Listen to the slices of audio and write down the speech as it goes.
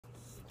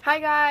Hi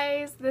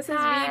guys, this is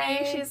Hi.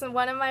 Vini. She's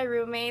one of my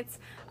roommates.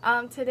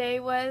 Today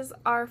was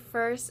our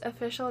first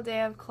official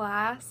day of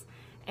class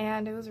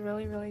and it was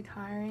really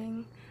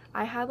tiring.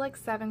 I had like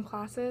 7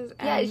 classes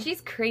Yeah, and she's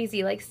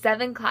crazy. Like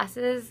 7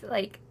 classes,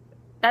 like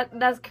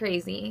that's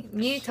crazy. You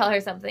need to tell her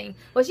something.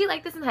 Was she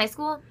like this in high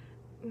school?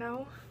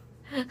 no,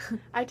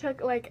 I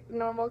took like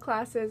normal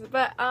classes,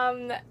 but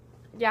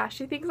yeah,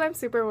 she thinks I'm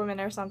Superwoman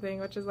or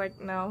something, which is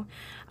like no.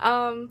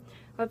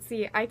 Let's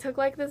see. I took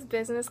like this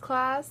business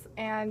class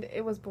and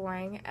it was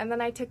boring. And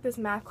then I took this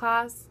math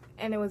class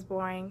and it was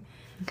boring.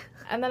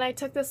 And then I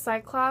took this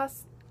psych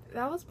class.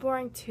 That was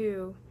boring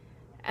too.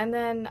 And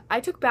then I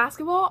took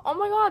basketball. Oh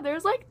my god,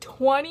 there's like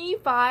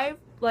 25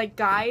 like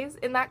guys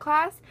in that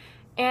class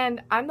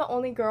and I'm the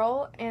only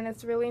girl and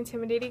it's really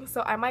intimidating,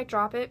 so I might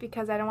drop it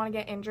because I don't want to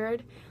get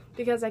injured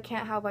because I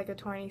can't have like a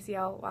torn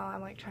ACL while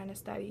I'm like trying to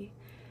study.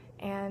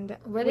 And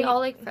Were they all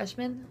like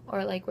freshmen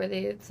or like were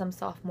they some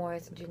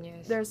sophomores and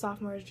juniors? they're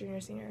sophomores,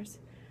 juniors, seniors.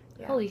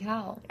 Yeah. Holy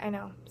cow. I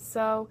know.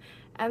 So,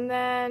 and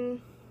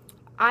then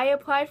I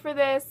applied for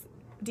this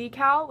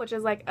decal, which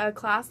is like a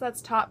class that's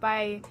taught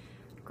by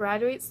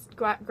graduate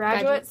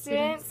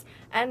students.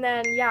 And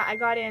then yeah, I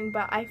got in,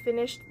 but I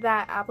finished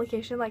that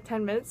application in like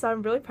 10 minutes, so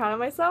I'm really proud of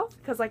myself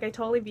because like I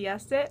totally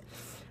BS'd it.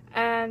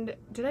 And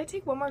did I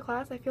take one more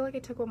class? I feel like I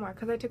took one more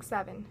because I took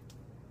 7.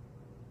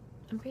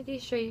 I'm pretty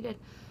sure you did.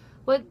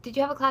 What did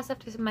you have a class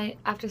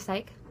after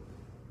psych?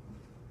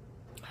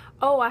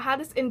 Oh, I had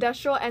this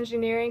industrial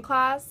engineering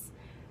class.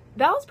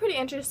 That was pretty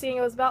interesting.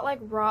 It was about like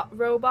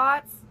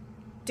robots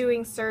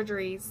doing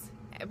surgeries,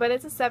 but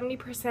it's a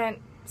 70%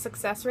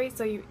 success rate,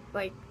 so you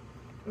like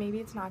maybe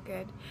it's not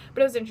good, but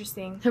it was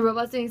interesting. The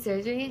robots doing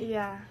surgery?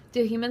 Yeah.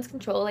 Do humans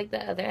control like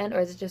the other end or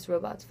is it just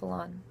robots full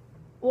on?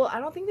 Well, I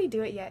don't think they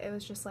do it yet. It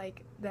was just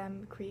like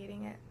them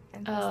creating it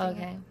and testing Oh,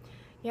 okay. it.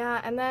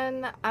 Yeah, and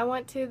then I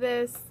went to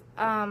this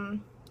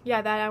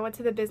I went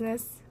to the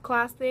business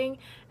class thing,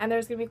 and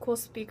there's gonna be cool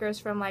speakers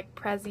from like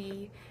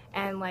Prezi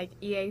and like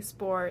EA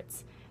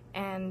Sports,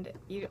 and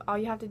all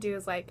you have to do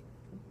is like,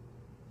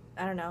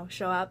 I don't know,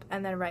 show up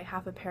and then write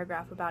half a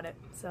paragraph about it.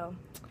 So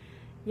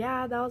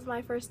yeah, that was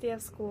my first day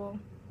of school.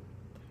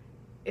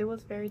 It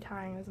was very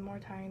tiring. It was more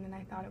tiring than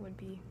I thought it would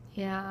be.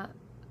 Yeah.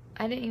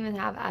 I didn't even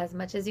have as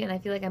much as you, and I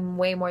feel like I'm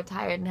way more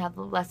tired and have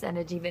less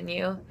energy than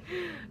you.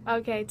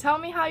 Okay, tell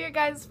me how your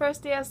guys'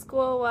 first day of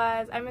school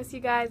was. I miss you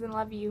guys and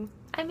love you.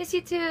 I miss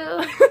you too.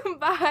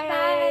 Bye.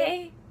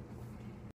 Bye.